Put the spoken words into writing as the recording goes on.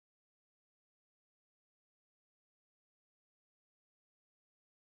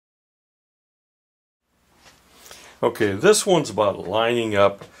Okay, this one's about lining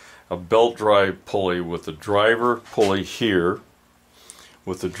up a belt drive pulley with the driver pulley here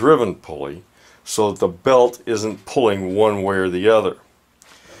with the driven pulley so that the belt isn't pulling one way or the other.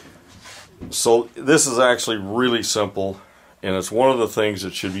 So this is actually really simple, and it's one of the things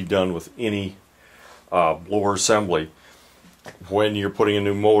that should be done with any blower assembly. When you're putting a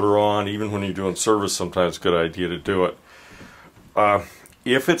new motor on, even when you're doing service, sometimes it's a good idea to do it.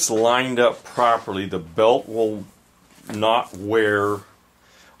 If it's lined up properly, the belt will not wear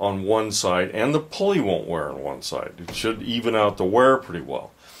on one side and the pulley won't wear on one side. It should even out the wear pretty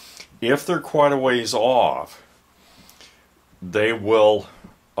well. If they're quite a ways off, they will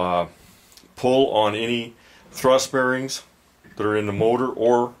pull on any thrust bearings that are in the motor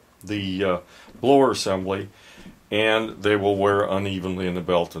or the blower assembly, and they will wear unevenly in the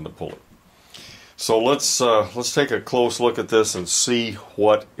belt and the pulley. So let's take a close look at this and see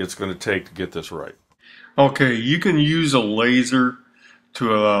what it's going to take to get this right. Okay, you can use a laser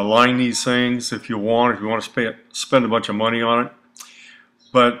to align these things if you want to spend a bunch of money on it.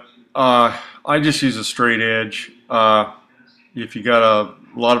 But I just use a straight edge. If you got a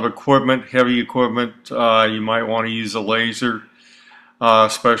lot of equipment, heavy equipment, you might want to use a laser,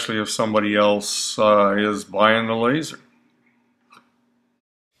 especially if somebody else is buying the laser.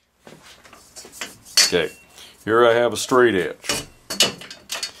 Okay, here I have a straight edge.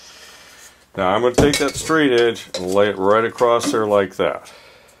 Now I'm going to take that straight edge and lay it right across there like that.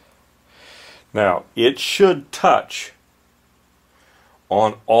 Now it should touch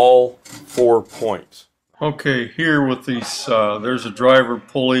on all 4 points. Okay, here with these, there's a driver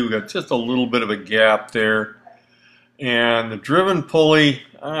pulley. We got just a little bit of a gap there, and the driven pulley,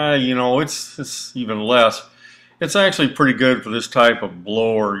 you know, it's even less. It's actually pretty good for this type of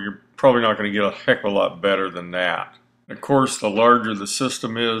blower. You're probably not going to get a heck of a lot better than that. Of course, the larger the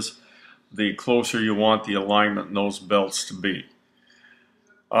system is, the closer you want the alignment in those belts to be.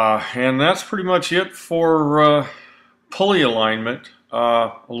 And that's pretty much it for pulley alignment.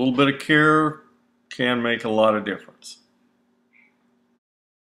 A little bit of care can make a lot of difference.